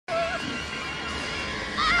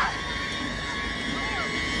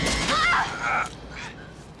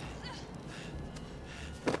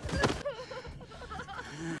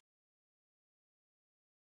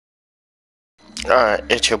Alright,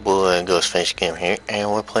 it's your boy Ghostface Gamer here,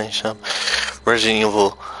 and we're playing some Resident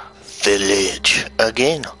Evil Village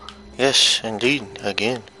again. Yes, indeed,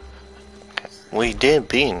 again. We did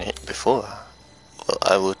beat it before. Well,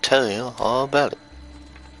 I will tell you all about it.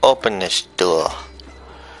 Open this door.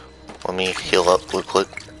 Let me heal up real quick.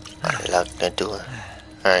 I lock the door.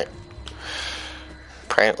 Alright.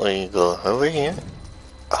 Apparently you go over here.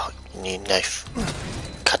 Oh, you need a knife.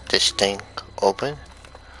 Cut this thing open.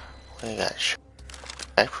 What do you got?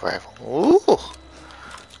 Sniper rifle. Ooh!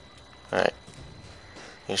 Alright.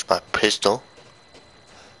 Here's my pistol.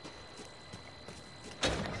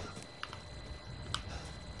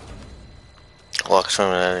 Walks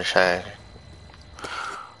from the other side.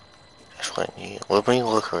 Just let me look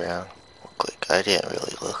around real quick. I didn't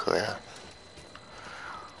really look around.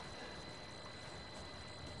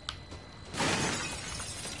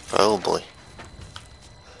 Oh boy.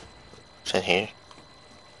 It's in here.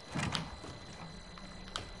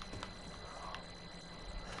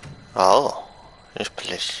 Oh, this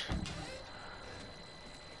place.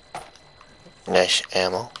 Nice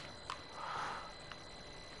ammo.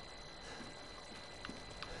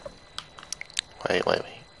 Wait.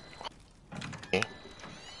 Okay.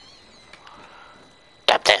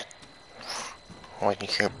 Stop that! When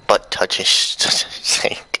your butt touches the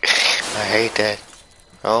sink. I hate that.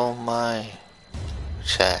 Oh my.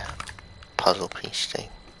 What's that? Puzzle piece thing.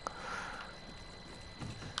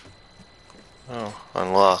 Oh,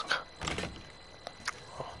 unlock.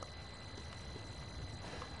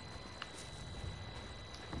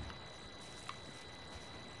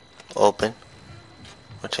 Open.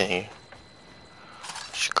 What's in here?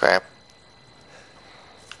 Scrap.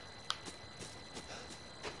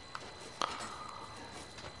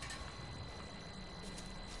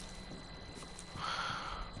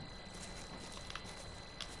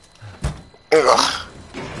 Ugh.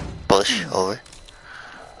 Bush over.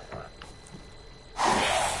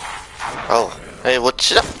 Oh, hey,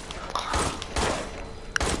 what's up?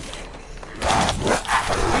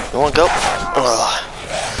 You wanna go? Ugh.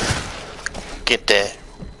 Get that.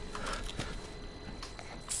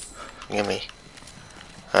 Gimme.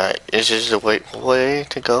 Alright, this is the way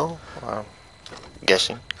to go? I'm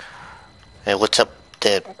guessing. Hey, what's up,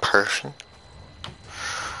 dead person?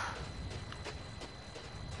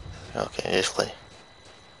 Okay, this way.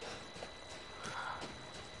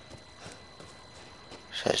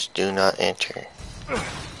 Says do not enter.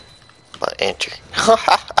 But enter.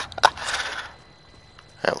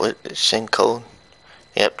 Alright, what is SIN code?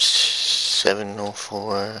 Yep,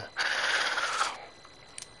 704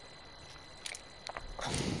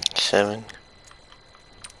 7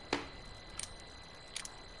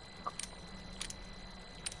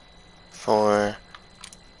 4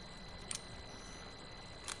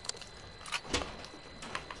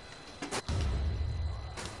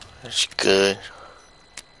 That's good.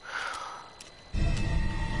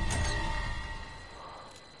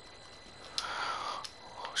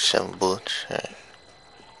 Seven bullets. Right.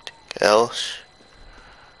 Else.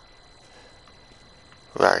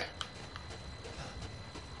 Right.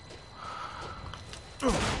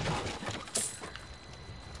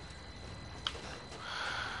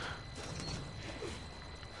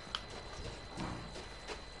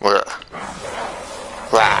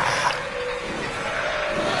 Rah.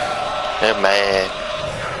 They're mad.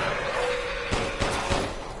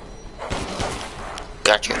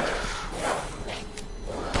 Gotcha.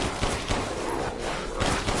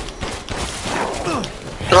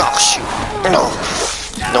 Oh shoot. No.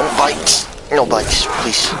 No bites. No bites,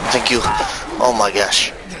 please. Thank you. Oh my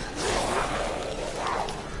gosh.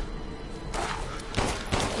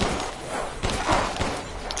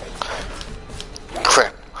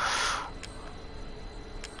 Crap.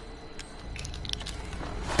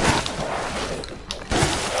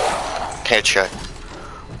 Headshot.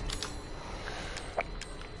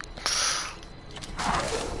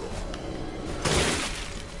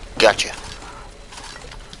 Gotcha.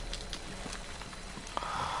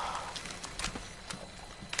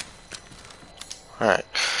 Alright.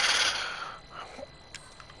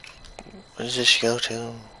 What does this go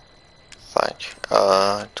to? Fine.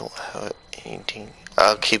 Don't have anything.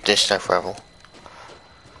 I'll keep this stuff rebel.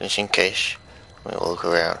 Just in case. We'll look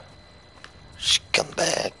around.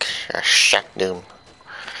 Scumbag. I shot them.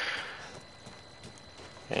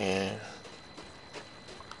 And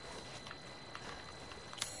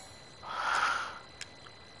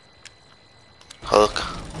hook.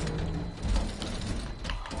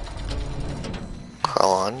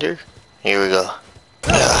 Crawl under. Here we go.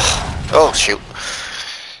 Ugh. Oh shoot.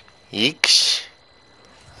 Yeeks.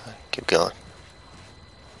 Keep going.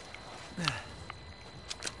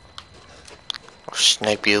 I'll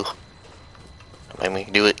snipe you. Make me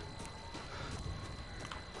do it.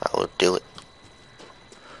 I will do it.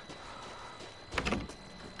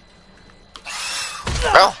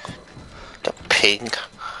 Oh! The pig.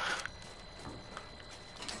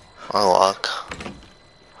 Unlock.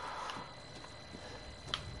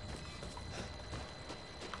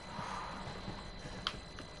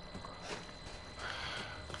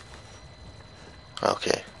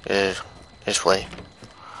 Okay, this way.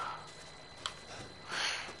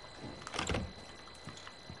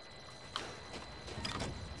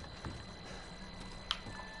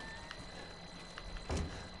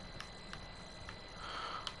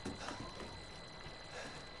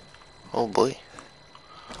 Oh boy.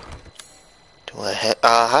 Do I have...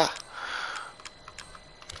 Aha!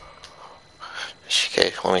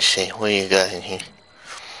 Okay, let me see. What do you got in here?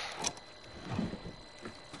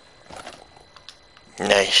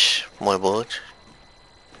 Nice. More bullets.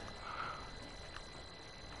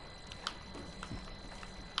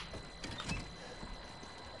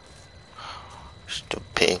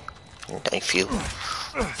 Stupid. Knife you.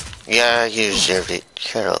 Yeah, you deserved it.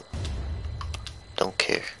 Shut up. Don't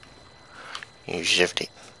care. You deserved it.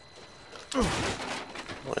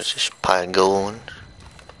 What is this pie going?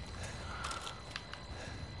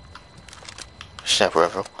 Sniper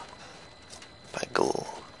rifle. Pie go.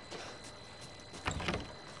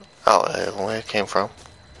 Oh, where it came from?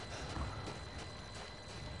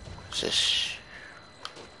 What's this?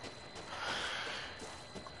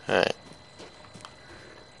 Alright.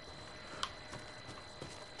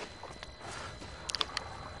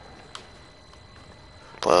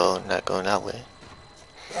 Well, not going that way.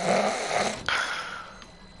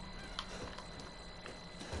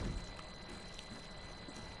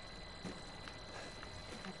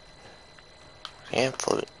 Damn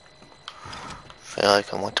foot. Feel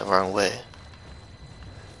like I went the wrong way.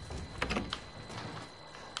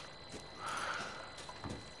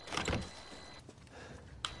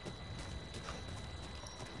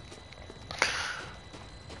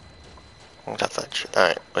 What the fudge?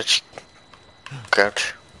 Alright, let's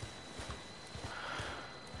crouch.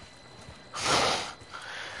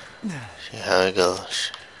 See how it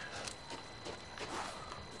goes.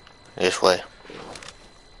 This way.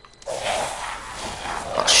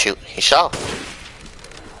 Oh shoot, he saw.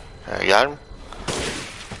 Alright, got him.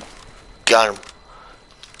 Got him.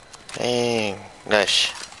 Dang,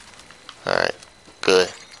 nice. Alright, good.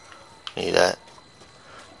 Need that.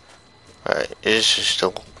 Alright, this is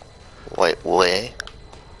the right way.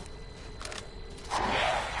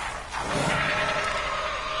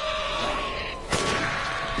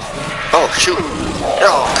 Oh shoot!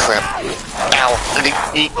 Oh crap! Ow!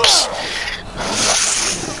 Eeps.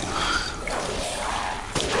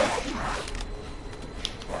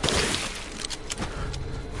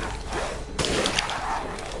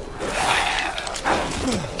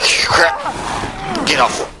 Crap! Get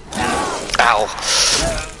off! Ow!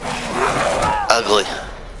 Ugly.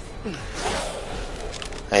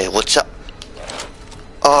 Hey, what's up?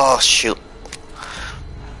 Oh shoot!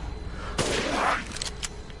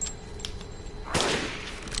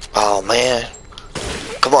 Oh man.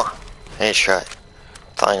 Come on. Headshot.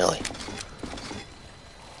 Finally.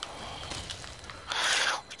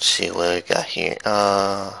 Let's see what we got here.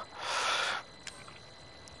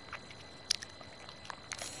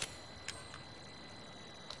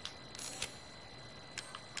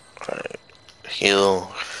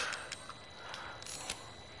 Heal.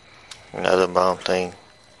 Another bomb thing.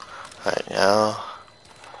 Alright, now.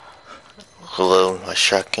 Reload my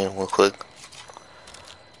shotgun real quick.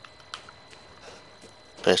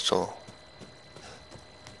 Pistol.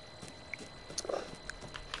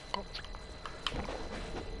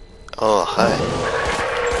 Oh, hi.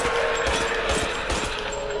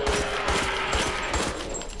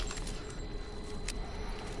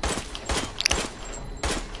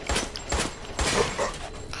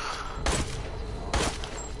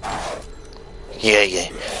 Yeah.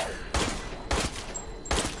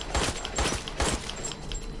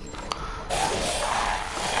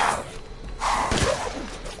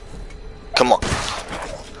 Come on.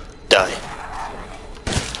 Die.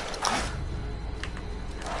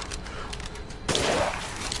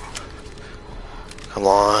 Come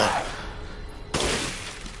on.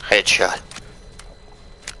 Headshot.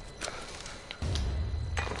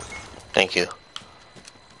 Thank you.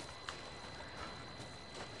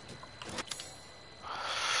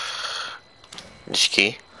 This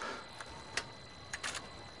key.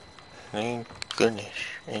 Thank goodness.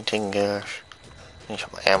 Anything else? Need some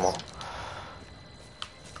ammo.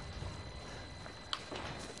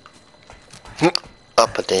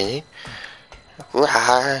 Up a day.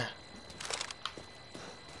 Rah.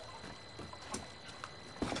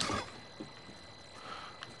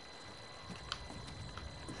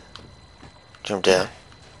 Jump down.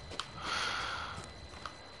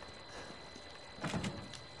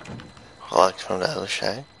 Locked from the other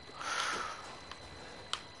side.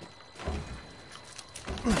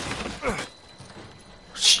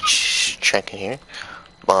 Checking here.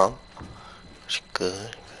 Bomb. It's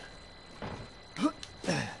good.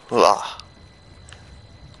 Ah.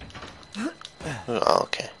 Oh,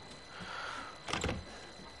 okay.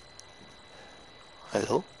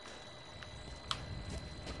 Hello?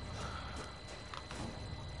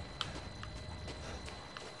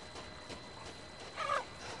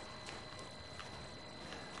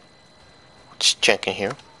 Just checking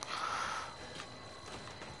here.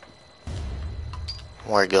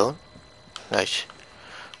 Where you going? Nice.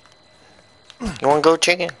 You wanna go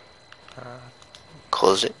chicken?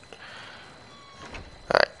 Close it.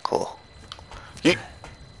 Alright, cool. Yeet.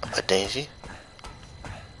 A daisy.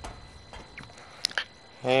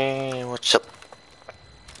 Hey, what's up?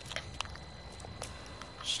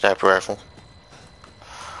 Sniper rifle.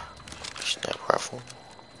 Sniper rifle.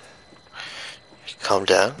 Calm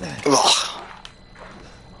down. Ugh.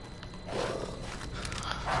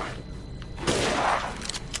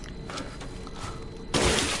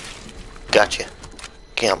 Gotcha.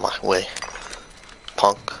 Get out of my way,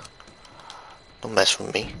 punk. Don't mess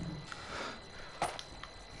with me.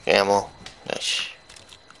 Ammo. Nice.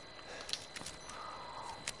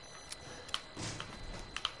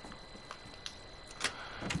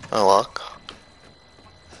 Unlock.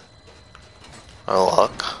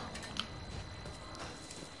 Unlock.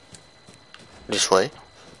 This way.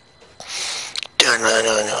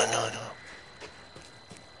 No.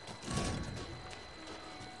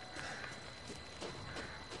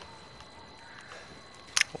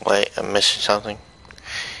 Wait, I'm missing something.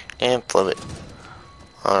 And flip it.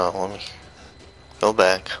 Hold on, let me go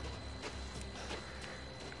back.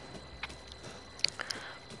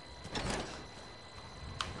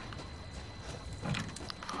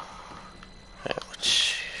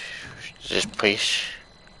 What's this piece?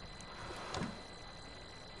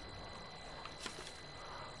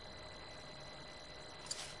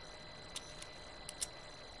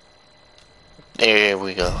 There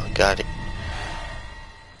we go, got it.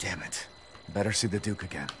 Damn it. Better see the Duke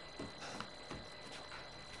again.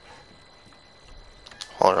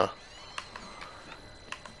 Hold on.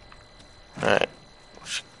 Alright,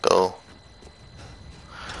 let's go.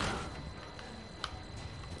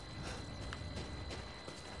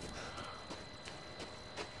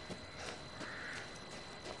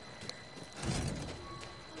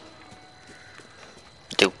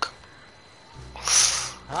 Duke.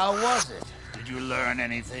 How was it? Did you learn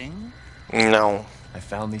anything? No. I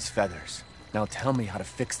found these feathers. Now tell me how to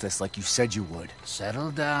fix this like you said you would. Settle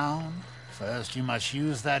down. First, you must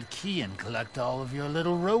use that key and collect all of your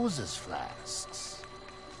little roses flasks.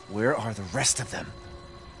 Where are the rest of them?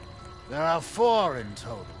 There are 4 in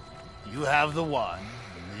total. You have the one,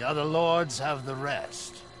 and the other lords have the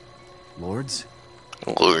rest. Lords?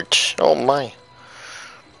 Lords. Oh my.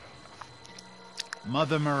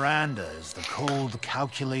 Mother Miranda is the cold,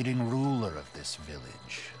 calculating ruler of this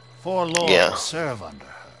village. 4 lords Yeah. serve under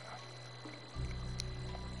her.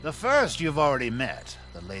 The first you've already met,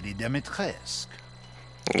 the Lady Dimitrescu.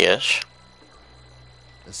 Yes.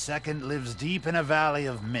 The second lives deep in a valley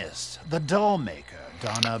of mist, the doll-maker,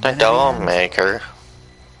 Donna The doll Beneviento. maker.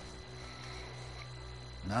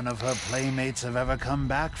 None of her playmates have ever come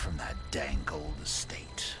back from that dank old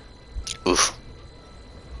estate. Oof.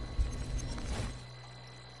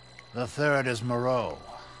 The third is Moreau,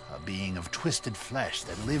 a being of twisted flesh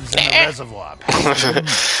that lives in the reservoir past the moon.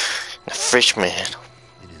 The fish man.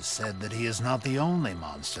 It is said that he is not the only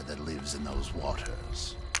monster that lives in those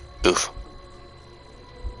waters. Oof.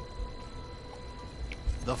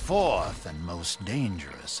 The fourth and most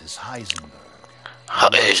dangerous is Heisenberg.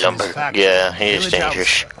 Heisenberg. Yeah, he is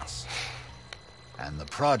dangerous. And the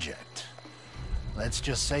project. Let's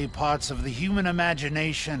just say parts of the human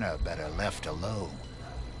imagination are better left alone.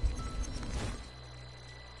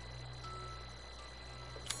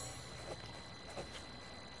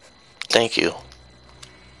 Thank you.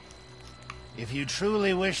 If you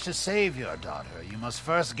truly wish to save your daughter, you must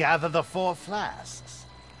first gather the 4 flasks.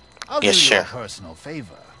 I'll Yes, do you a sir. personal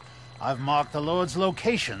favor. I've marked the Lord's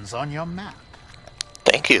locations on your map.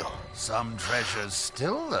 Thank you. Some treasures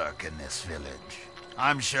still lurk in this village.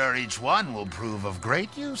 I'm sure each one will prove of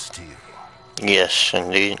great use to you. Yes,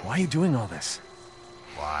 indeed. Why are you doing all this?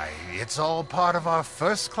 Why, it's all part of our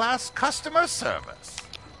first-class customer service.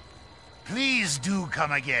 Please do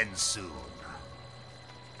come again soon.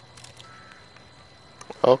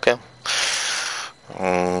 Okay.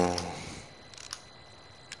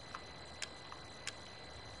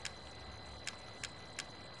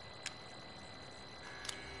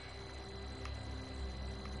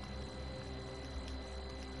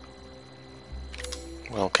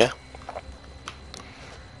 Okay.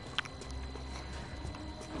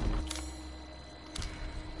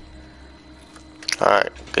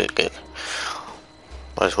 Alright, good, good.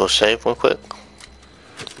 Might as well save real quick.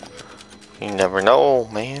 You never know,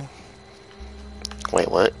 man. Wait,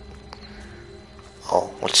 what?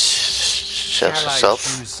 Oh, what's Shall I self?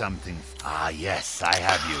 choose something? Ah, yes, I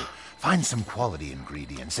have you. Find some quality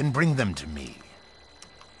ingredients and bring them to me.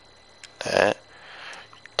 That.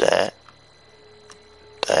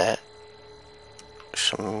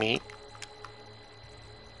 Some meat.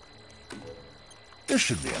 This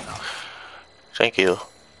should be enough. Thank you.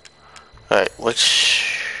 Alright,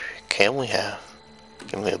 which can we have?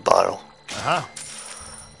 Give me a bottle. Uh-huh.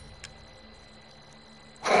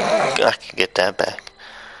 I can get that back.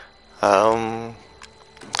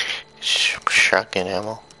 Shotgun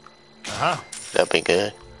ammo. Uh-huh. That'd be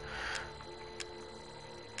good.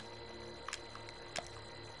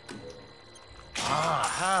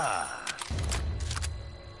 Aha.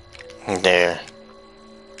 There.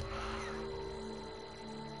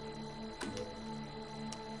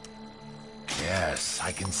 Yes,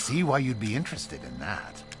 I can see why you'd be interested in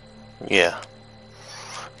that. Yeah.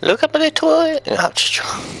 Look up at the toilet.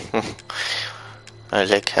 I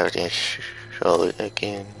like how they show it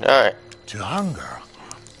again. Alright. To hunger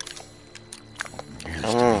is to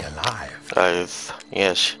be alive.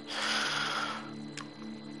 Yes.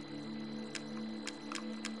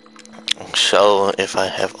 So, if I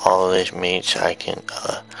have all of these meats, I can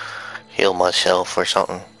heal myself or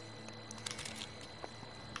something.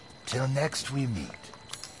 Till next we meet.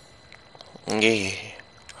 Yeah.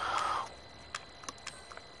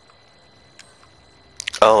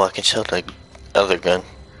 Oh, I can sell the other gun.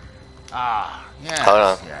 Ah, yes. Hold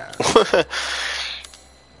on. Yes.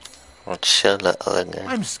 Let's sell the other gun.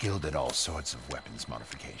 I'm skilled at all sorts of weapons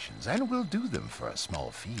modifications, and will do them for a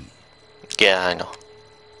small fee. Yeah, I know.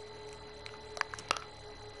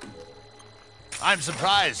 I'm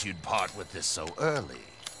surprised you'd part with this so early.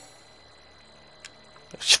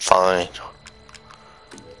 It's fine.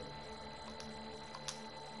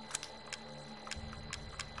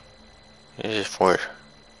 This is for...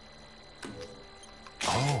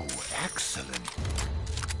 Oh, excellent.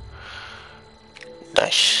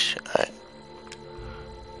 Nice. Alright.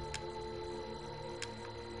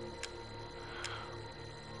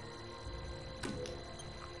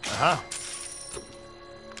 Uh-huh.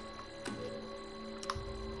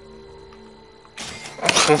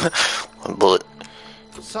 One bullet.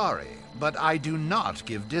 Sorry, but I do not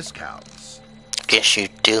give discounts. Yes, you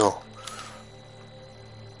do.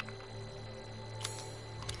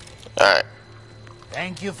 Alright.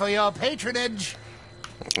 Thank you for your patronage.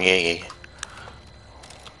 Yeah.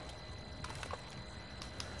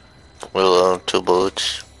 We'll 2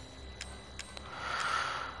 bullets.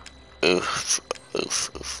 Oof.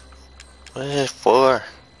 What is it for?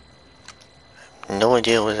 No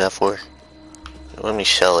idea what that for. Let me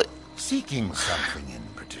sell it. Seeking something in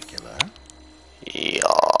particular? Yeah.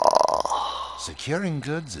 Securing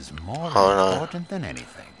goods is more Hold on. important than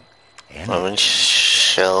anything. Let me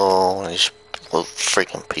sell this little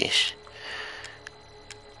freaking piece.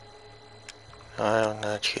 I'm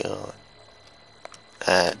not sure.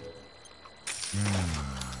 That.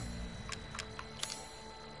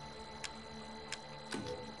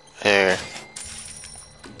 There.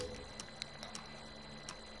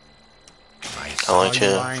 I saw want you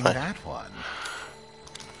to buying find- that one.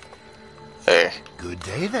 There. Good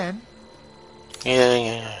day then.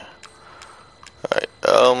 Yeah.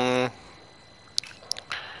 Alright,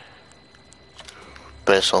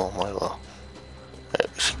 Bezel, my well.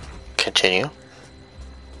 Let's continue.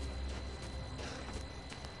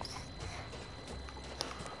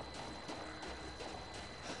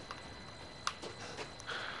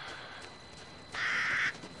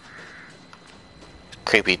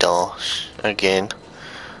 Creepy dolls again.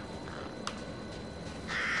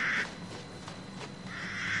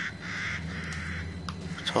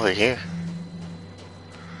 It's over here.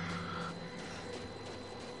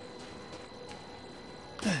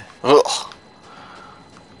 Ugh.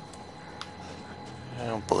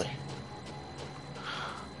 Oh boy.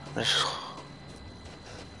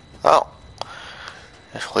 Oh.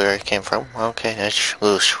 That's where I came from. Okay, that's a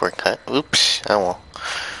little shortcut. Oops. I won't.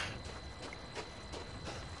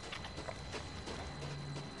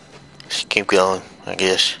 Just keep going, I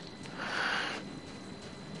guess.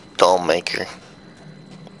 Doll maker.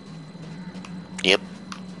 Yep.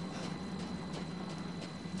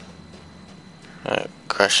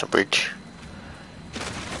 Cross the bridge.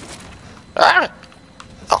 Ah!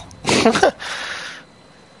 Oh.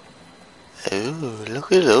 Ooh,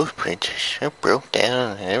 look at those bridges. They're broke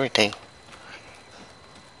down and everything.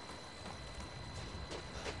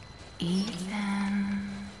 Ethan.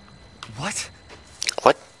 What?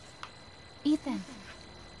 What? Ethan,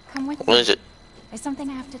 come with What me. is it? There's something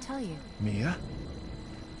I have to tell you. Mia?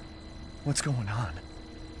 What's going on?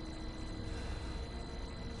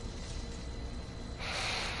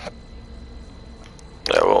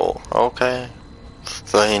 Oh, okay.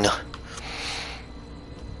 Fine.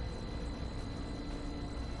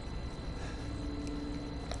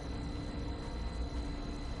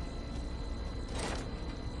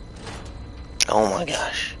 Oh my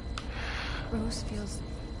gosh. Rose feels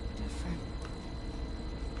different.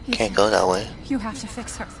 Can't go that way. You have to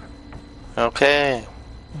fix her. Okay.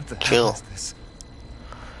 What the Chill. hell is this?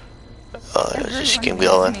 Let's just keep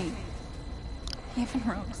Everyone going. needs me. Even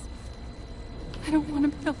Rose. I don't want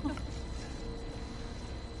to kill her.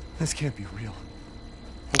 This can't be real.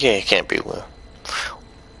 Yeah, it can't be real.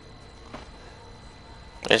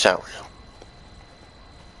 It's not real.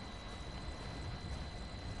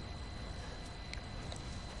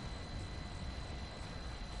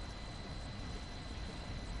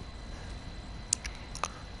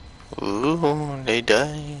 Ooh, they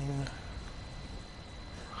died.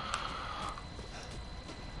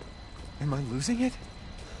 Am I losing it?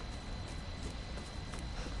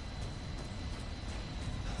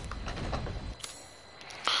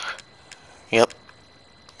 Yep.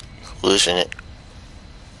 Losing it.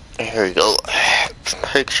 Here we go.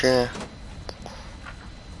 Picture.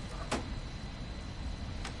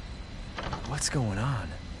 What's going on?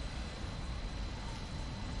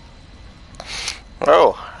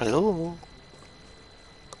 Oh, hello.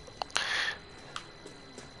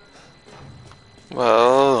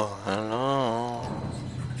 Oh, hello.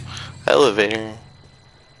 Elevator.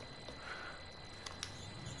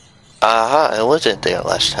 Aha, it wasn't there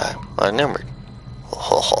last time. I remembered.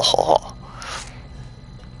 Ho, ho, ho, ho.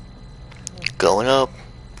 Going up.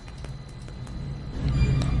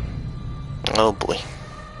 Oh boy.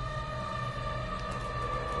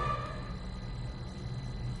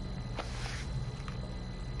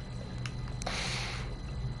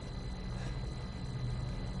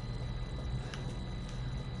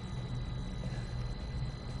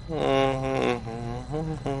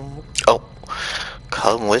 Oh,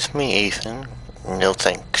 come with me, Ethan. No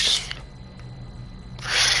thanks.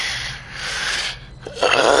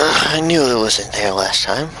 I knew it wasn't there last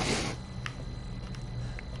time.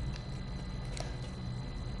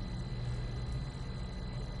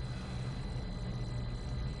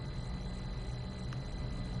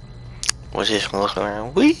 Was just looking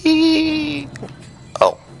around. Whee!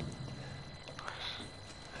 Oh.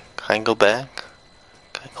 Can I go back?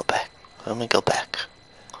 Can I go back? Let me go back.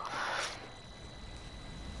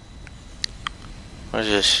 What is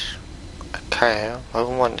this? A cab of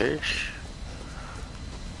wonders.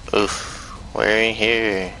 Oof. We're in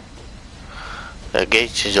here. The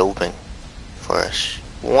gates is open for us.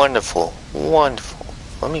 Wonderful. Wonderful.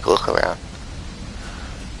 Let me look around.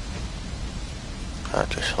 I'll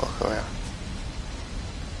just look around.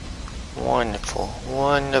 Wonderful.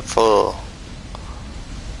 Wonderful.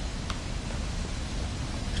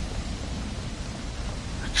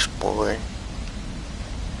 Exploring.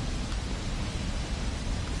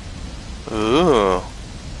 Ooh.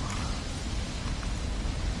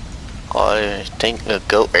 Oh, I think the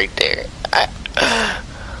goat right there. I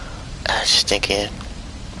was thinking.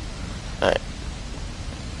 Alright.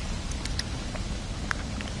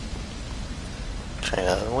 Try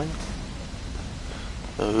another one.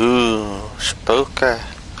 Ooh, Spoker.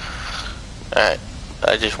 Alright.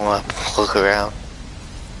 I just want to look around.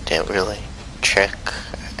 Didn't really check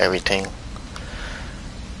everything.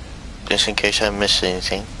 Just in case I missed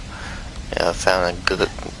anything. Yeah, I found a good.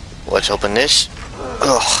 Let's open this.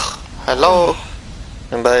 Ugh. Hello?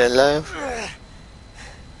 Anybody alive?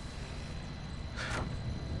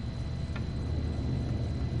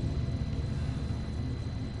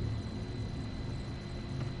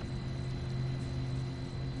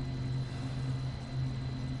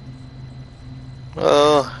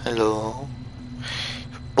 Oh, hello.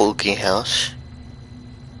 Bulky house.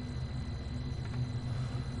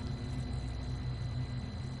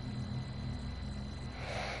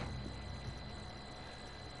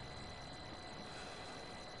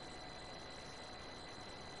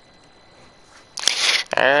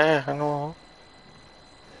 I don't know.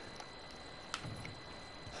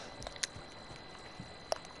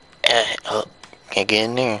 Oh, can't get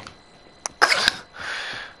in there.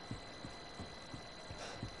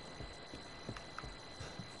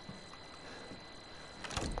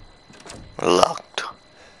 Locked.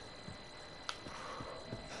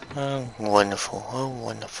 Oh, wonderful. Oh,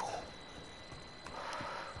 wonderful.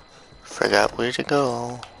 Forgot where to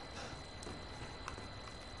go.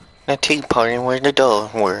 A tea party where the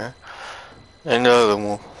dolls were. Another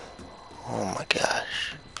one. Oh my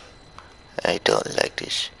gosh. I don't like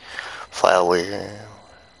this. Flower.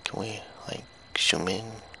 Can we like zoom in?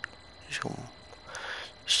 Zoom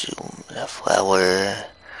the flower.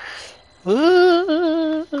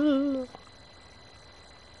 Ooh.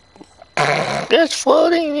 It's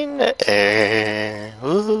floating in the air.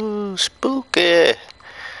 Ooh, spooky.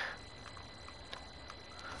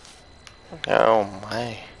 Oh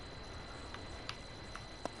my.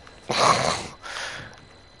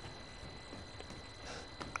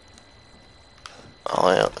 All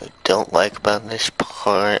I don't like about this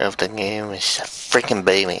part of the game is the freaking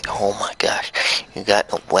baby. Oh my gosh. You got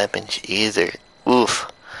no weapons either. Oof.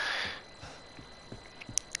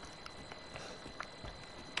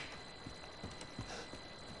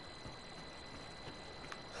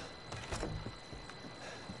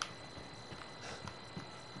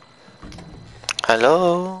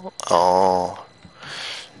 Hello? Oh.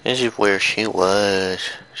 This is where she was.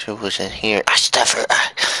 She was in here. I stab her.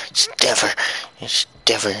 Stab her.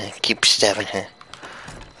 Stab her. Keep stabbing her.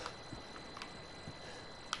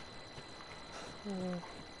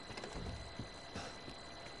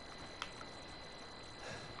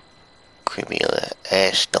 Creepy little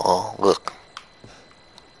ass doll. Look.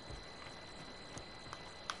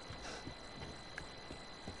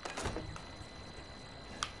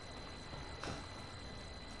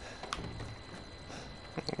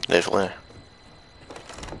 This way.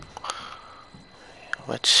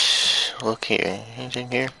 Let's look here.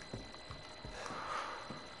 Anything here?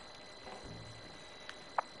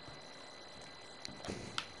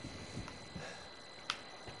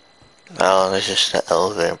 Oh, this is the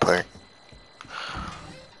elevator part.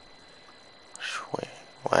 Wait,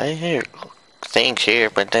 why is there things here,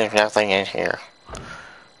 but there's nothing in here?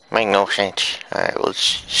 Make no sense. Alright,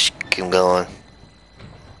 let's just keep going.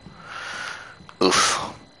 Oof.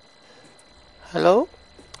 Hello?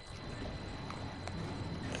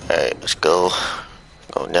 Alright, let's go.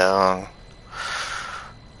 Go down.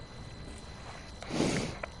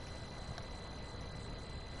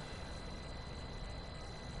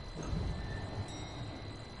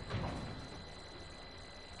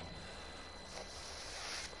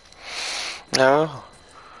 No.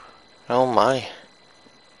 Oh my.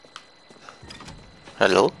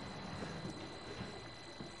 Hello?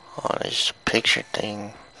 Oh, this picture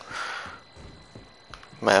thing.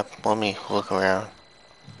 Map, let me look around.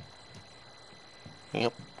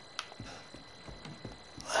 Yep.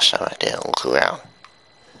 Last time I didn't look around.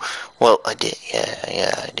 Well, I did.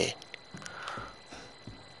 Yeah, I did.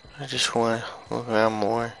 I just want to look around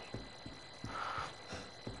more.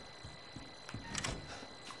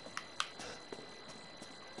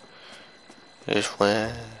 This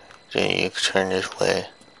way. Then you can turn this way.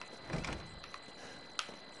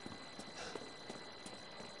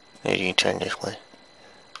 Then you can turn this way.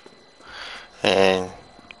 And,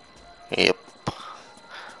 yep.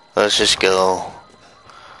 Let's just go.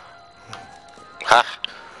 Ha!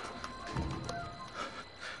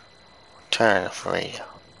 Turn off the radio.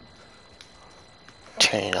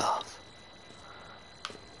 Turn it off.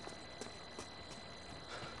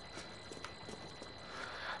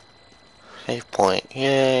 Save point.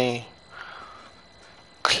 Yay.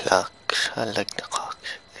 Clocks. I like the clocks.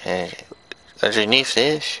 And underneath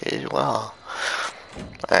this as well.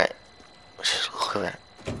 Alright. Let's just look around.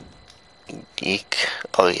 Neek.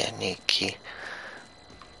 Oh yeah, Nikki.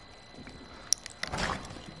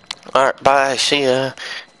 Alright, bye. See ya.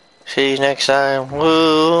 See you next time.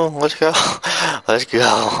 Woo. Let's go. Let's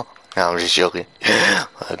go. No, I'm just joking.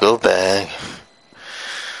 I'll go back.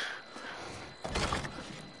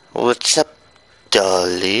 What's up,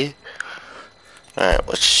 Dolly? Alright,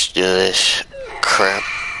 let's do this crap.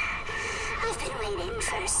 I've been waiting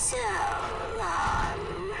for so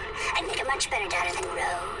long. I'd make a much better daughter than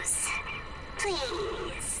Rose.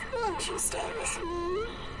 Please, won't you stay with me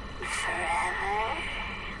forever?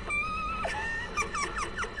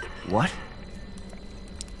 What?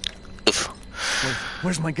 Oof.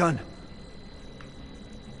 Where's my gun?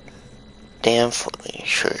 Damn, you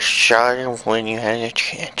sure shot him when you had a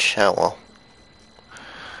chance. Oh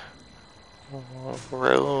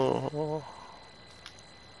well.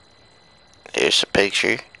 There's a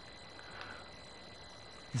picture.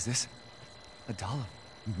 Is this a doll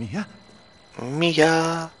of Mia?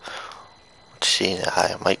 Mia. Let's see, the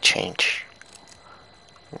eye might change.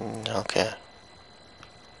 Okay.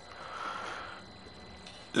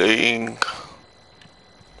 Link.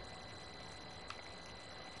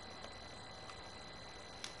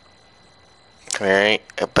 Right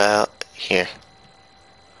about here.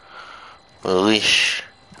 Release.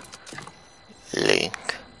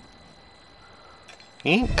 Link.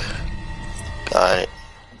 Ink. Got it.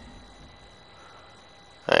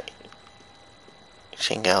 Alright.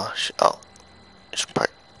 Anything else? Oh. This part.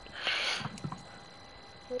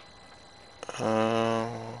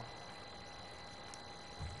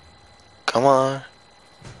 Come on.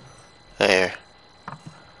 There.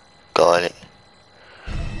 Got it.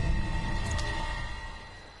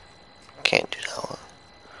 Can't do that one.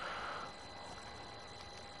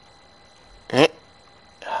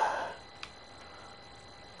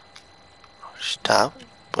 Stop.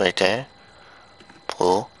 Right there.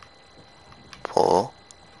 Pull. Pull.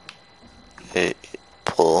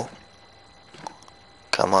 Pull.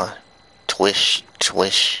 Come on. Twist.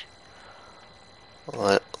 Twist.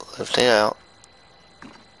 Lift it out.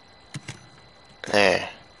 There.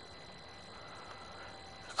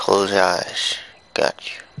 Close your eyes. Got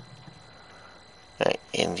you. Alright,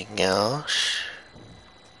 anything else?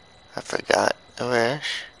 I forgot the rest.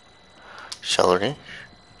 Shoulders.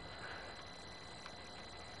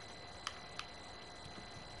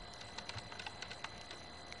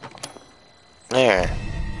 There.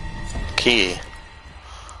 Key.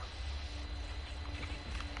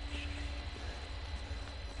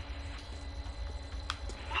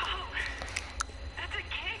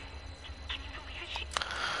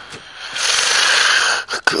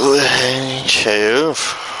 Go ahead and shave,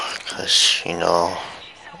 because, you know,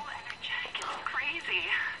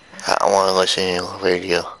 I don't want to listen to the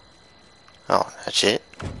radio. Oh, that's it?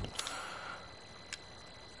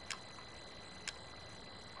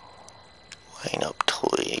 Line up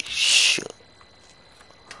toy, shoot.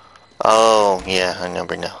 Oh, yeah, I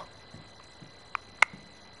remember now.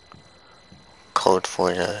 Code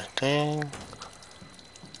for the thing.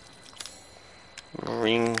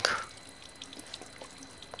 Ring.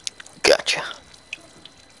 Gotcha.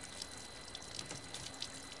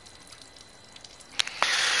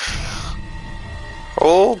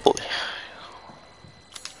 Oh boy.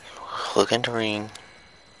 Look at the ring.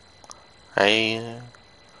 Right.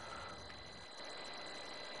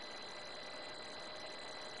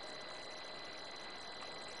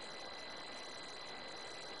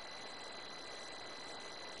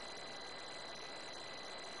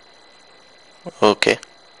 Okay.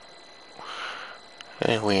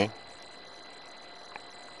 Very weird.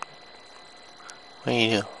 What do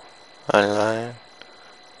you do? Online.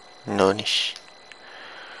 Notice.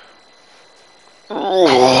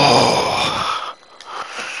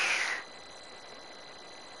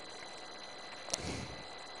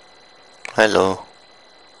 Hello.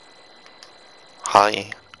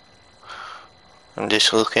 Hi. I'm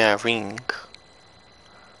just looking at ring.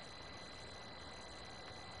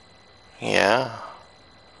 Yeah.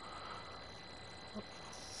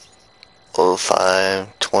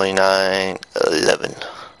 052911.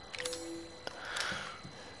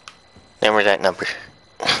 Remember that number.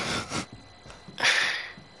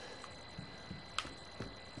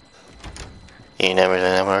 You remember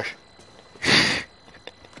the number?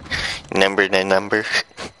 Remember the number?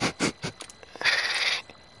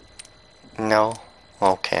 No?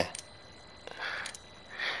 Okay.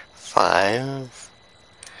 5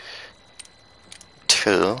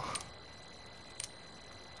 2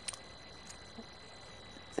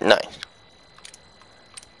 9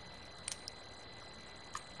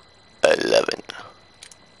 11.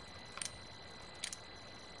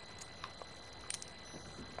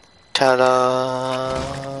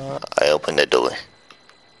 Ta-da! I opened the door.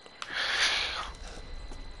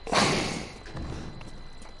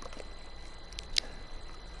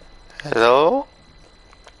 Hello?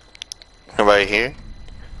 Anybody here?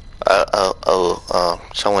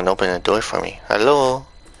 Someone opened the door for me. Hello?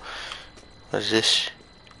 What's this?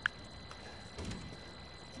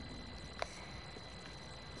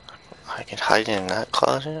 I can hide in that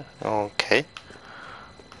closet? Okay.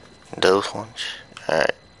 Those ones.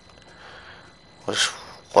 Alright. Let's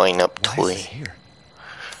line up Why toy. is this here?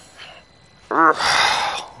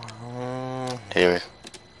 Here.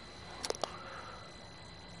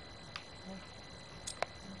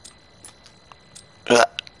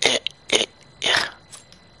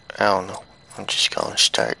 I don't know. I'm just gonna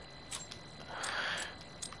start.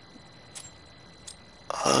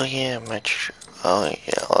 Oh yeah, Metro. Oh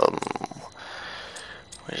yeah.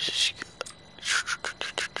 Where is this?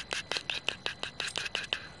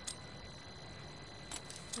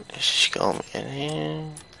 This is going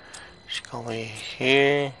in. It's going to be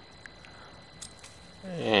here,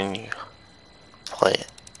 and you play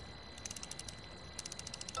it.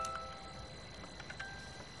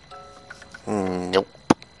 Nope.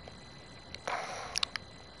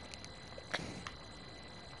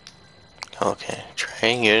 Okay, try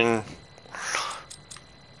again.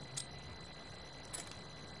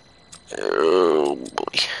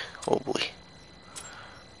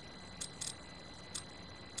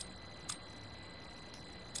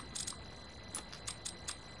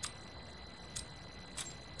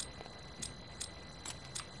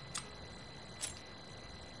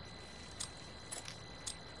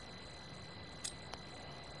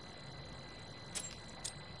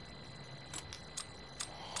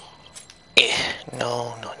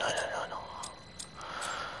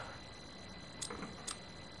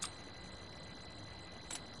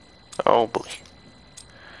 Oh boy.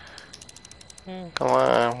 Come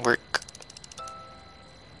on, work.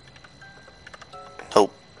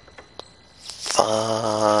 Nope.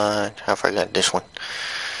 Fine. I forgot this one.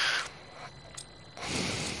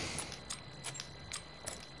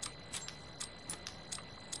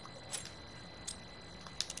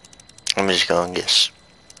 I'm just gonna guess.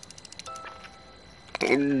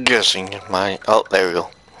 Guessing my. Oh, there we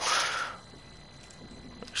go.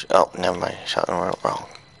 Oh, never mind. Something went wrong.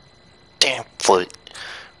 Damn foot.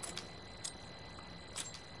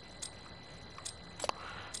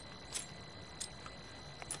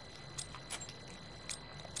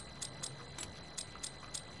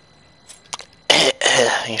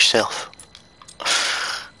 Yourself.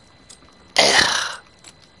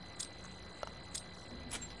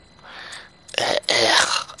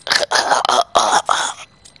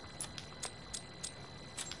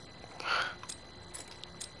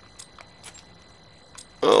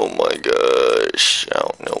 Oh my gosh. I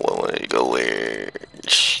don't know what way to go where.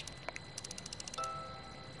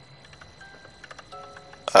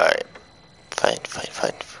 Alright. Fine.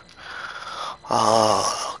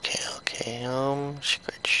 Oh, okay.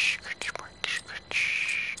 Scratch.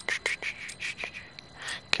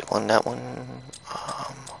 Get on that one.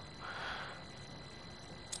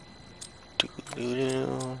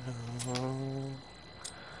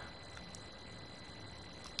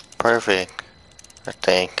 Perfect. I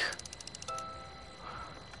think.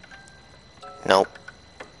 Nope.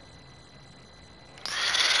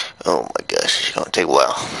 Oh my gosh, it's gonna take a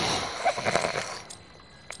while.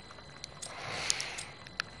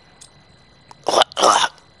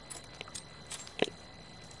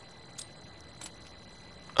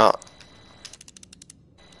 Oh.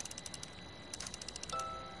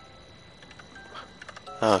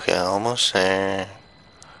 Okay, almost there.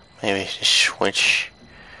 Maybe just switch.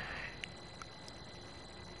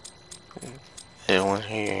 This one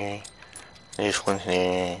here. This one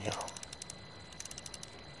here.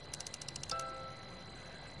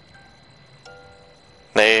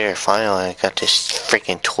 There, finally, I got this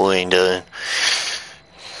freaking toy done.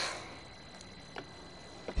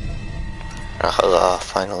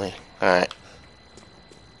 Finally. Alright.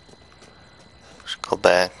 Let's go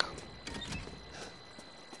back.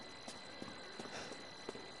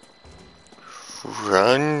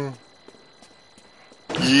 Run.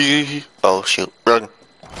 Yeah. Oh shoot, run.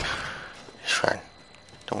 Just run.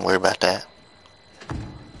 Don't worry about that.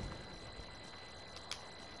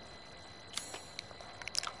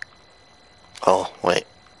 Oh, wait.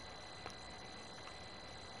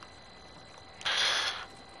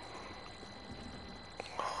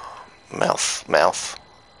 Mouth.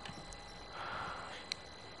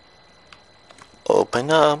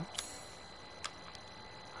 Open up.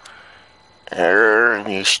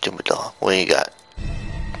 You stupid dog. What you got?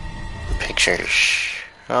 Pictures.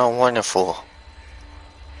 Oh, wonderful.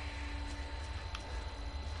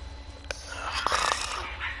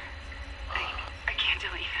 I can't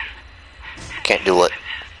delete them. Can't do what?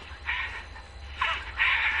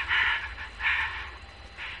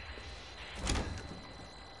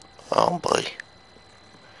 Oh boy.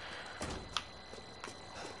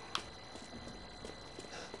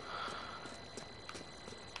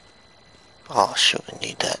 Oh shoot, I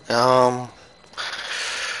need that. Oh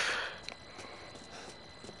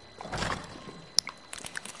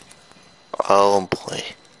boy.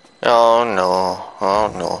 Oh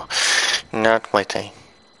no. Not my thing.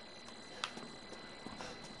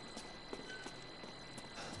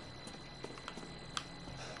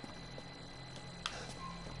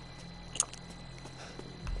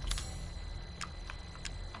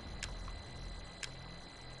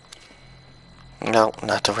 No,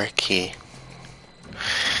 not the right key.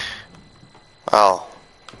 Oh.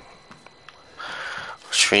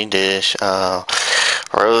 Let's read this.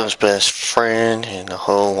 Rose's best friend in the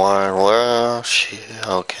whole wide world. She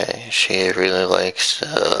really likes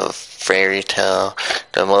fairy tale.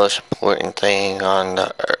 The most important thing on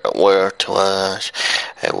the world to us.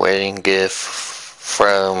 A wedding gift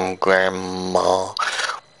from Grandma.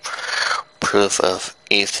 Proof of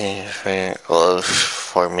Ethan's love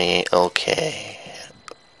for me. Okay.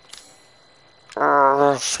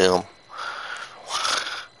 Film.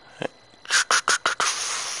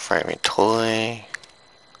 Framing toy.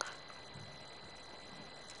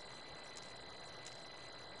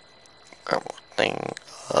 Thing.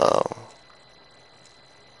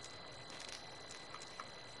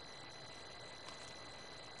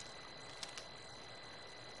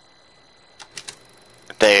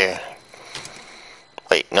 There.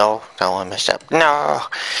 Wait, no, I messed up. No.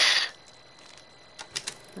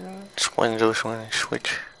 It's one of those when I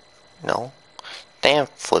switch. No. Damn,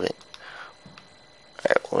 flip it.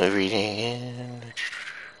 Alright, we're reading again.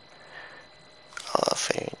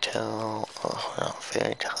 Fairy tale. Oh, no,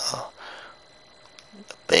 fairy tale.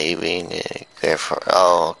 Baby, girlfriend.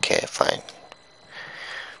 Oh, okay, fine.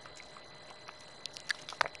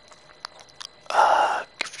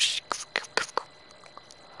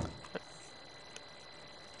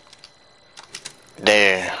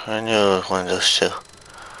 There, I knew it was one of those two.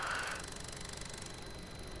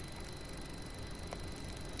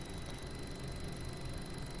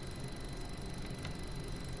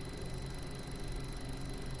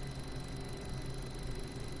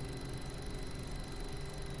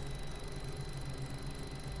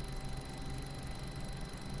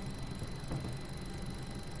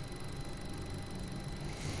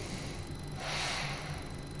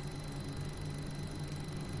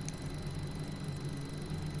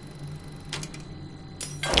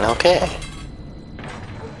 Okay.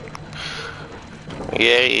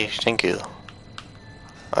 Yay, thank you.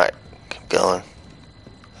 Alright, keep going.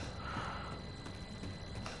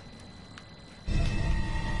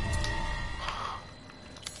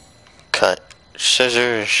 Cut.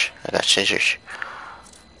 Scissors. I got scissors.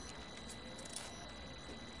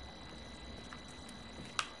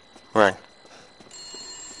 Run.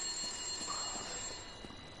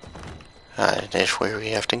 Alright, that's where we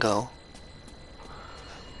have to go.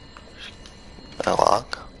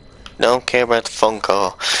 Unlock. Don't care about the phone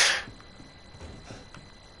call.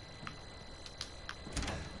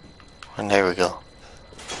 And there we go.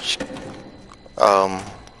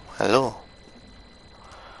 Hello.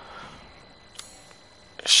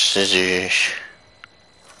 Scissors.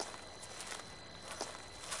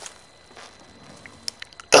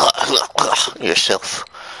 Yourself.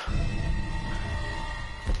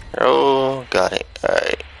 Oh, got it.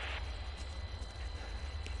 Alright.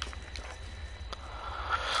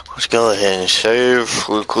 Let's go ahead and save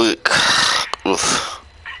real quick. Oof.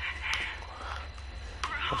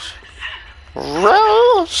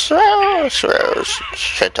 Rose.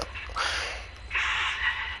 Shut up.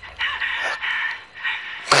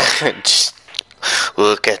 Just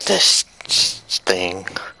look at this thing.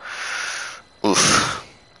 Oof.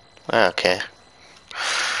 Okay.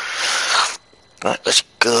 Alright, let's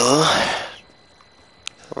go.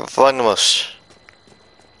 Vamos.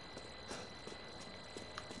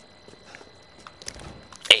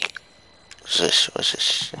 Hey. What's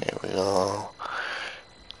this? There we go.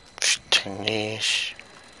 Turn this.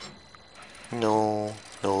 No.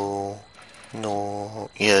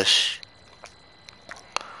 Yes.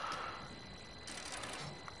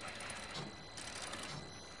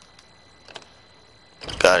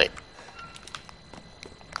 Got it.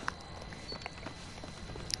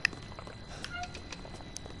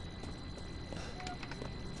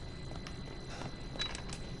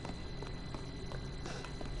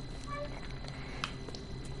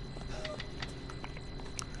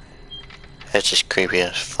 That's just creepy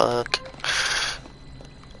as fuck.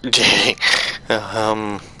 Let's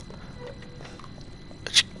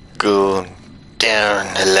go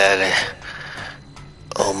down the ladder.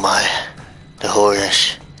 Oh my, the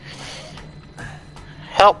horse.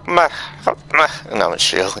 Help me. No, I'm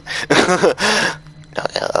joking. No,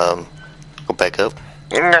 go back up.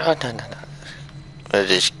 No. I'll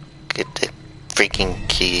just get the freaking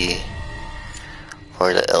key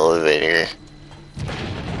for the elevator.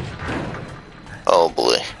 Oh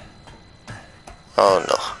boy. Oh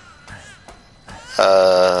no.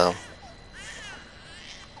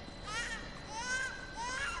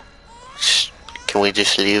 Can we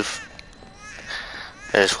just leave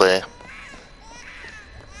this way?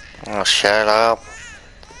 Oh, shut up.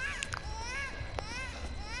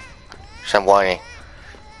 Stop whining.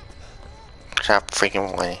 Stop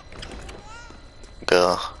freaking whining.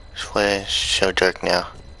 Go. This way is so dark now.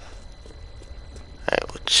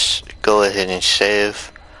 Alright, let's go ahead and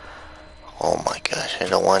save. Oh my gosh, I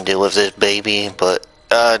don't want to deal with this baby, but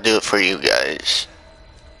I'll do it for you guys.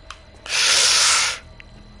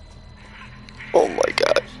 Oh my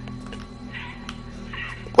god.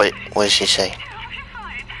 Wait, what did she say?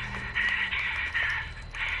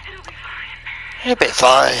 It'll be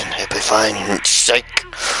fine. It'll be fine. Psych.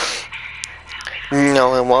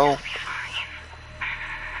 No, it won't.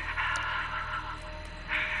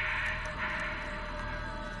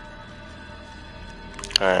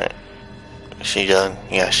 Alright. Is she done?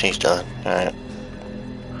 Yeah, she's done. Alright.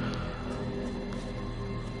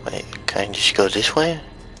 Wait, can I just go this way?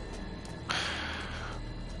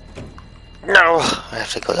 No! I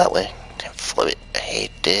have to go that way. Flip it. I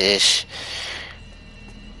hate this.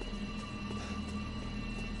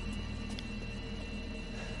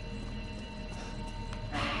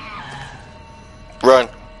 Run.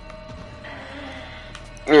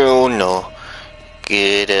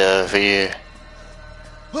 here.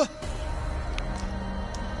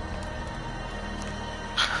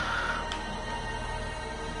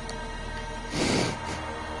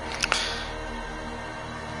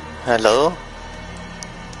 Hello?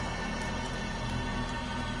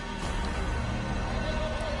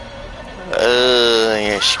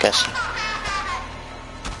 You're disgusting.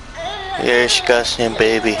 You're disgusting,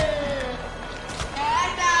 baby.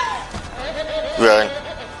 Run.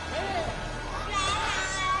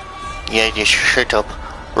 Yeah, just shut up.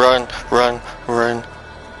 Run, run, run.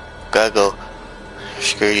 Gotta go.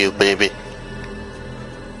 Screw you, baby.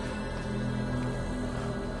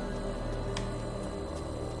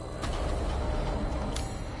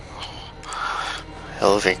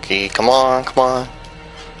 Oh, Vicky, come on, come on.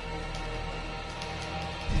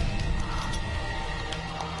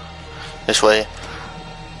 This way.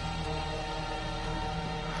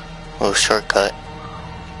 Little shortcut.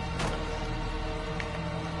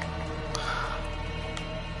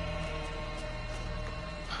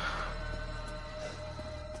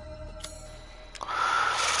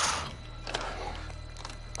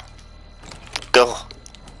 Go.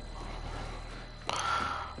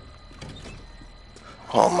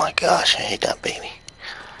 Oh my gosh, I hate that baby.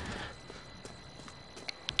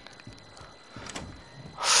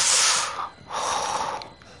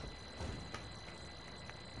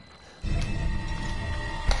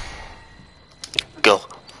 Go.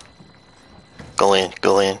 Go in,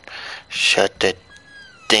 go in. Shut the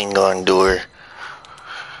dang on door.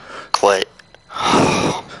 Quiet.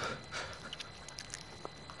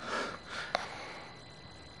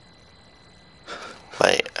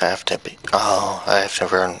 Wait, I have to be. Oh, I have to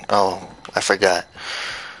run. Oh, I forgot.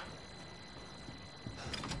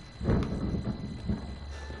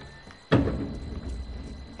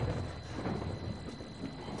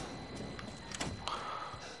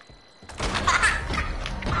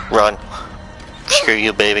 Run. Screw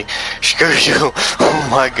you, baby. Screw you. Oh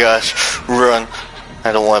my gosh. Run.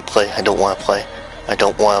 I don't want to play. I don't want to play. I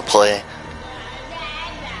don't want to play.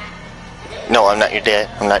 No, I'm not your dad.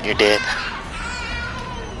 I'm not your dad.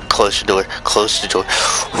 Close the door. Close the door.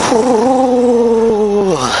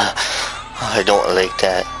 Ooh. I don't like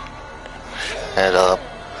that. Head up.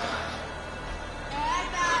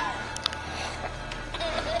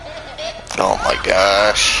 Oh my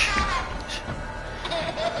gosh.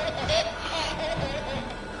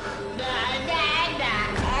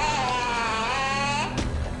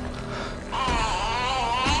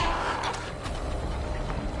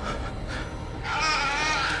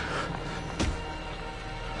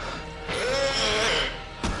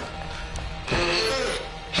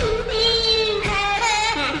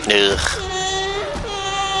 Ugh.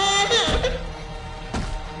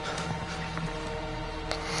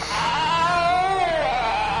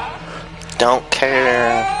 Don't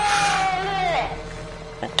care.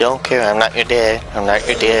 I don't care. I'm not your dad. I'm not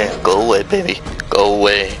your dad. Go away, baby. Go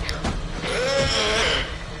away.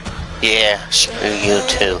 Yeah, screw you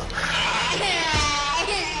too.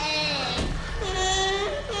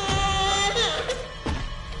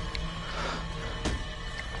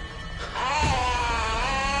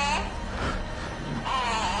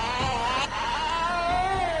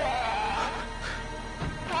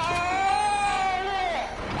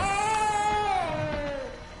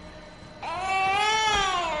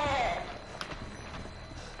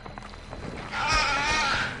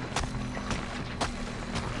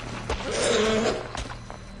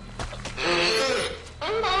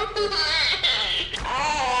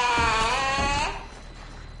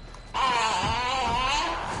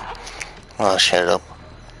 Oh, shut up.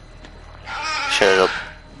 Shut up.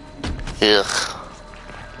 Ugh.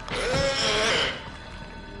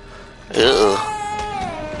 Ugh.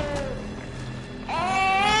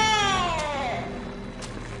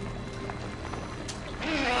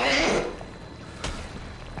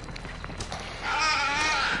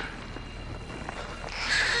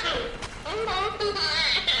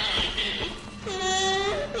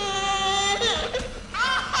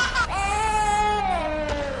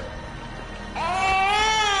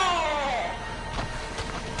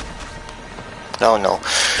 No, no.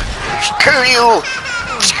 Screw you!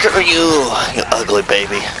 Screw you! You ugly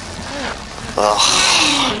baby. Oh.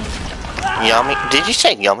 Yummy. Did you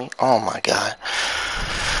say yummy? Oh my god.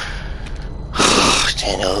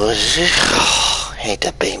 Thanos. Oh, I hate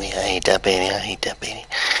that baby. I hate that baby. I hate that baby.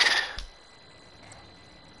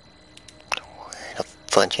 Where the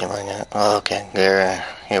fudge am I now? Oh, okay, there.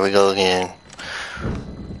 Here we go again.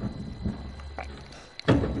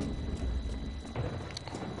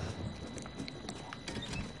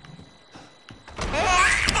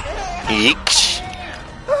 Yeeks.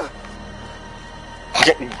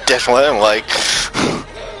 That's what I'm like.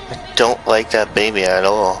 I don't like that baby at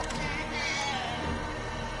all.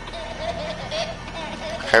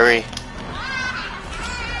 Hurry.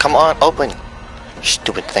 Come on, open.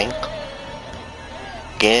 Stupid thing.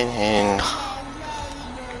 Again, and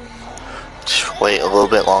just wait a little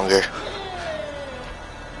bit longer.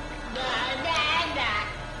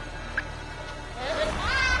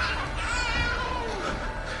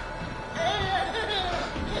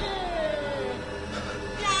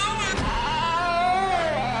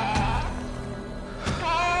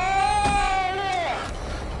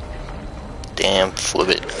 Damn, flip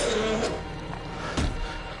it.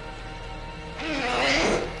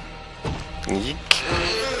 Yeek.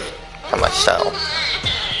 How much so?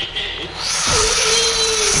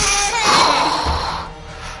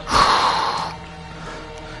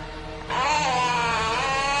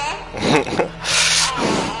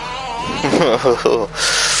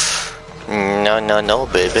 No,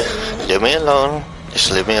 baby. Leave me alone.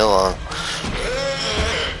 Just leave me alone.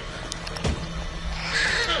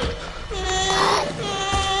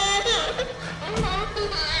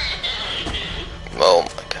 Oh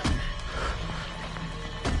my god.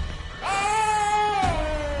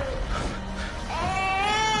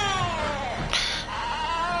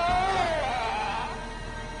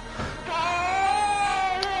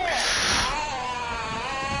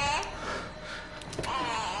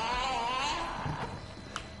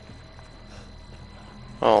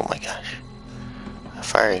 Oh my gosh. I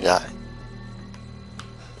finally got it.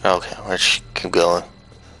 Okay, let's keep going. Oh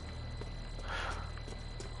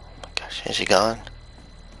my gosh, is he gone?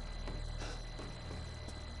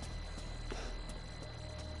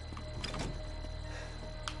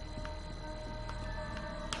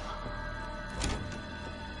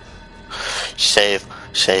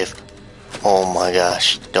 Save. Oh my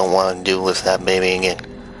gosh, don't want to deal with that baby again.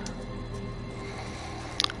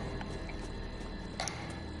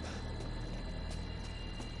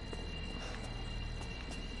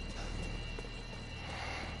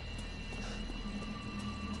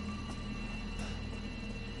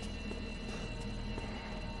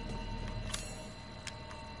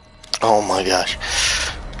 Oh my gosh.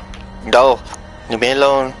 No, leave me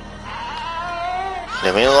alone.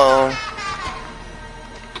 Leave me alone.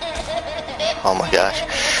 Oh my gosh.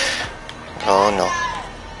 Oh no.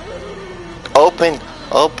 Open!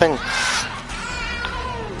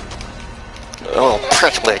 Oh,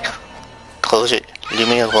 press play. Close it. Leave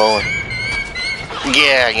me alone.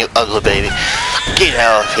 Yeah, you ugly baby. Get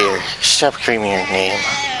out of here. Stop screaming your name.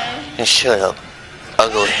 And shut up.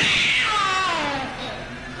 Ugly.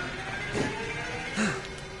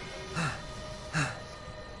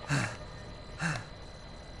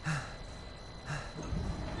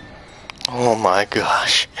 Oh my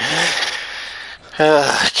gosh.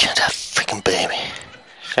 Get that freaking baby.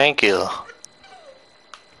 Thank you.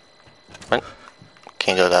 What?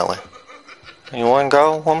 Can't go that way. You wanna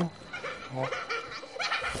go, woman?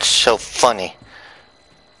 It's so funny.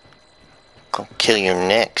 Gonna kill your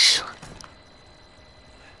necks.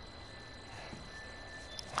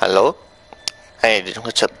 Hello? Hey,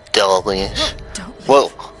 what's up, Delius? Whoa.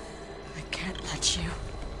 I can't let you.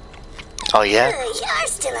 Oh yeah? You're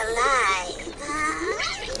still alive,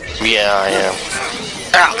 huh? Yeah, I am.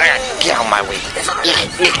 Oh, get out of my way.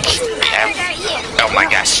 Oh my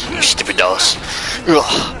gosh, you stupid dolls.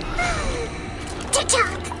 Ugh.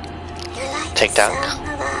 TikTok.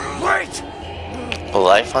 Wait!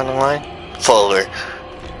 Life on the line? Follow her.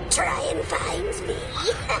 Try and find me.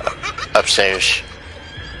 Upstairs.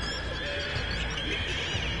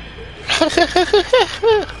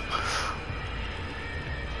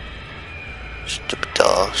 Stupid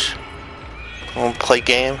dolls. Wanna play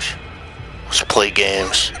games? Let's play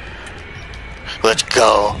games. Let's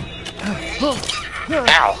go.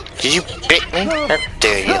 Ow! Did you bit me? How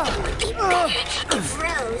dare you? If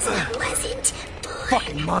Rose wasn't born.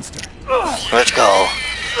 Fucking monster. Let's go.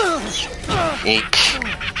 Eek.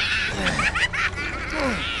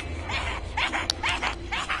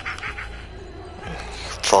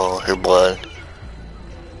 Follow her blood.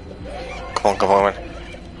 Come on.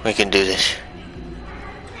 We can do this.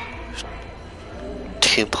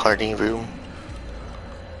 Two-party room.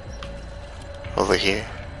 Over here.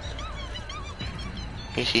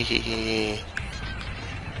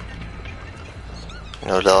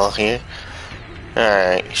 No doll here.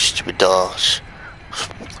 Alright, you stupid dolls.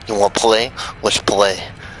 You wanna play? Let's play.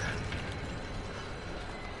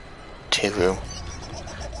 Two room.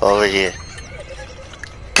 Over here.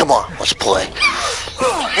 Come on, let's play.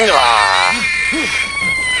 Ah.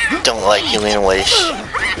 Don't like you anyways.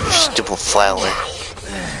 Stupid flower.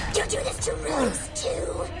 You'll do this to Rose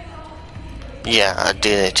too. Yeah, I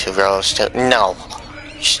did it to Rose. No,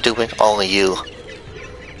 stupid, only you.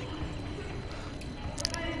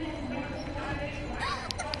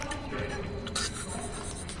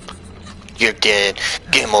 You're dead.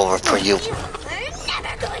 Game over for you. We're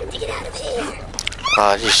never going to get out of here.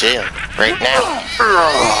 Oh, you see him right now.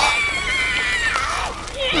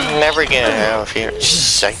 Never get out of here.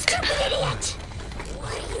 Psych. Stupid idiot.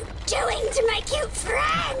 What are you doing to my cute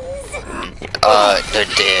friends? They're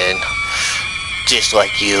dead. Just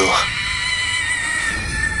like you.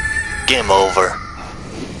 Game over.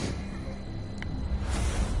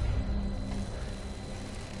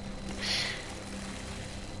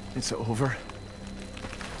 It's over.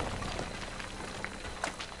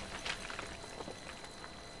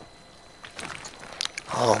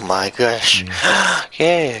 Oh my gosh.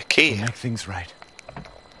 Yeah, key. Make things right.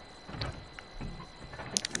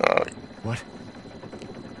 What?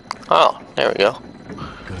 Oh, there we go.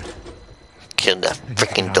 Good. Killed that I need to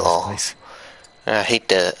get freaking out of this doll. place. I hate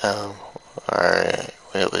that,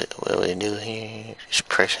 what we do here? Just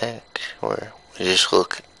press X, or we just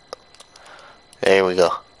look. There we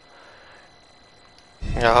go.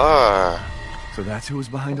 Ah, So that's who was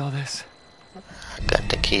behind all this? got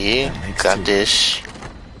the key, makes got two. this.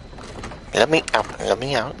 Let me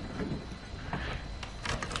out.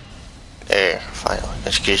 There, finally,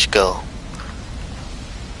 let's just go.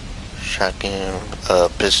 Shotgun,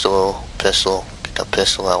 pistol, get the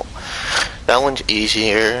pistol out. That one's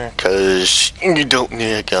easier, cause you don't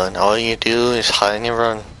need a gun. All you do is hide and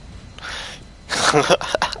run.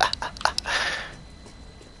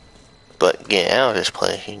 But getting out of this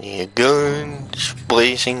place, you need a gun, just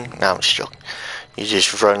blazing. No, I'm just joking. You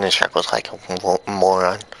just run in circles like a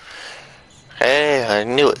moron. Hey, I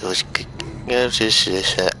knew it was good. It was just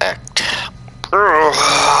this act.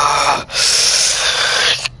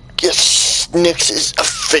 Yes, Nix is a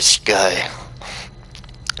fish guy.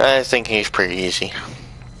 I think he's pretty easy.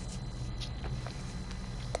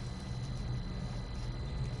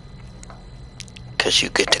 Cause you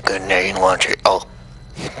get the grenade launcher. Oh.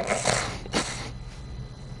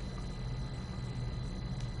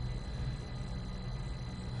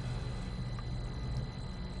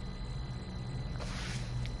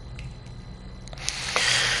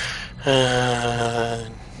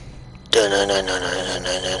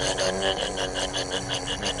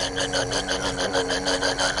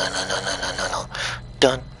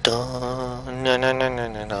 Dun dun no no no no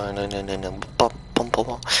no no no no no no bum bum bum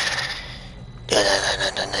bum. No no no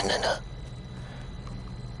no no no no.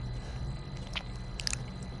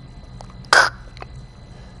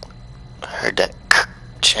 I heard that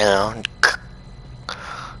sound.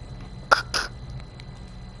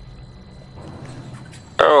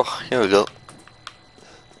 Oh, here we go.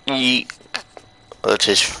 Yeet. Let's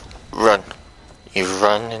just run. You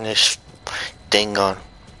run in this dang on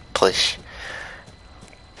place.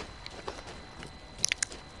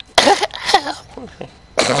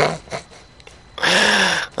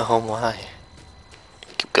 Oh my.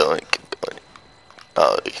 Keep going, keep going.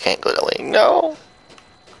 Oh, you can't go that way. No!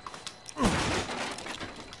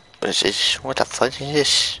 What is this? What the fuck is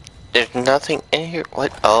this? There's nothing in here.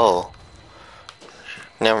 What? Oh.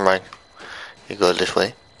 Never mind. You go this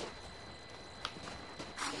way.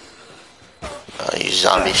 Oh, you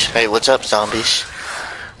zombies. Hey, what's up, zombies?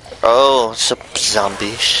 Oh, what's up,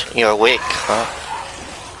 zombies? You're awake, huh?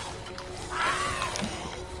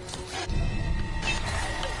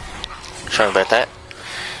 Sorry about that.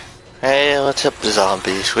 Hey, what's up,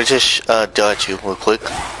 zombies? We just dodge you real quick.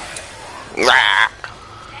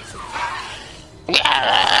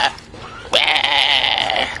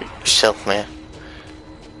 Yourself, man.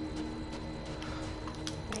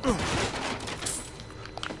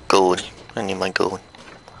 Gold. I need my gold.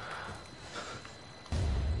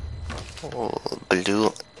 Oh,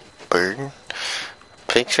 blue bird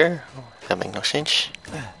picture? That makes no sense.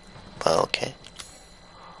 Well, okay.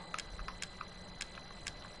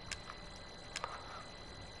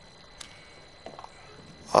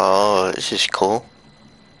 Oh, this is cool.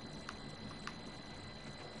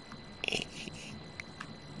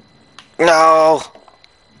 No!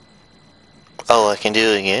 Oh, I can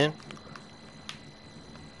do it again?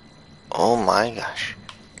 Oh my gosh.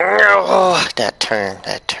 Oh, that turn.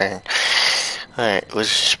 Alright, let's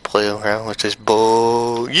just play around with this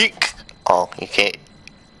bow. Yeek! Oh, you can't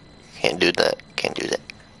do that. Can't do that.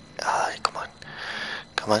 Ah, come on.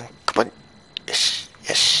 Come on.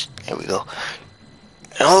 Yes. There we go.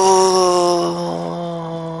 Oh,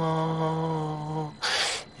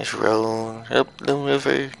 this road up the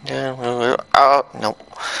river, down the river. Oh, no.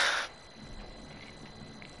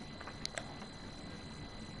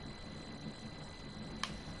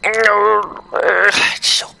 No, it's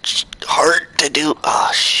so hard to do.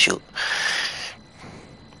 Oh, shoot.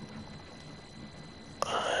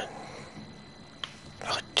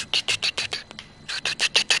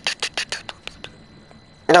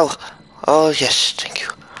 No. Oh, yes, thank you.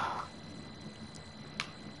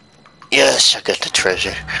 Yes, I got the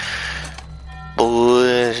treasure.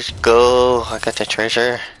 Boys, go. I got the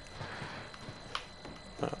treasure.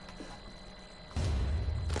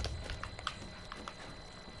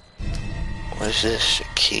 What is this? A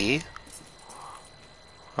key?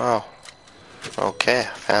 Oh. Okay, I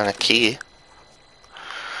found a key.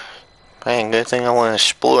 Man, good thing I went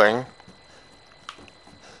exploring.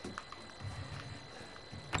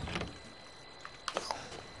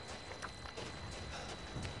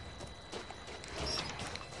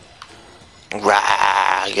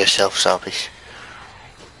 Rah, yourself, zombies.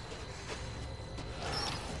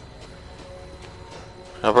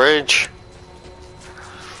 A bridge.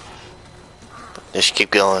 Just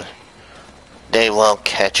keep going. They won't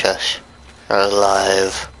catch us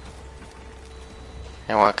alive.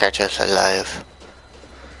 They won't catch us alive.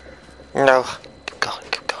 No. Keep going,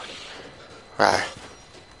 keep going. Right.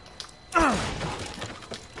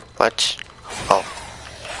 What? Oh.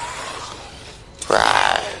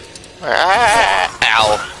 Right.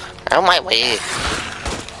 Ow. Out of my way.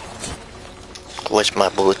 What's my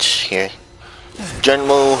boots here?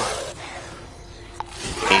 General.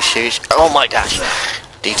 Are you serious? Oh my gosh.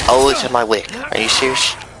 These always in my way. Are you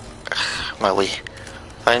serious? My way.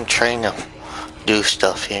 I'm trying to do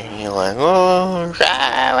stuff here. And you're like, oh,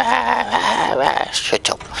 shut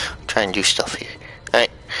up. I'm trying to do stuff here.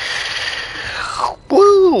 Alright.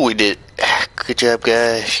 Woo! We did. Good job,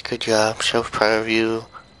 guys. Good job. I'm so proud of you.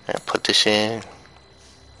 I put this in.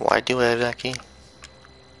 Why do I have that key?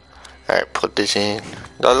 Alright, put this in.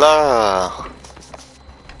 La la!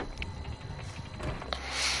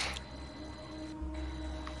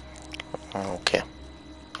 Okay.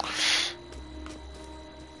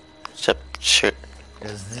 Sure.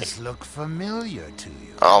 Does this look familiar to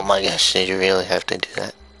you? Oh my gosh, did you really have to do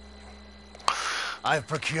that? I've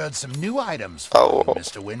procured some new items for you,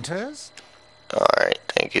 Mr. Winters. Alright,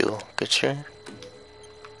 thank you. Good sir.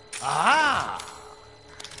 Ah!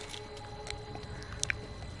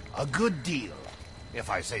 A good deal, if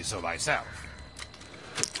I say so myself.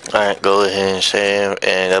 Alright, go ahead and save,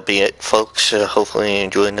 and that'll be it, folks. Hopefully you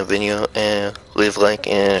enjoyed the video, and leave a like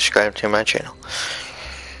and subscribe to my channel.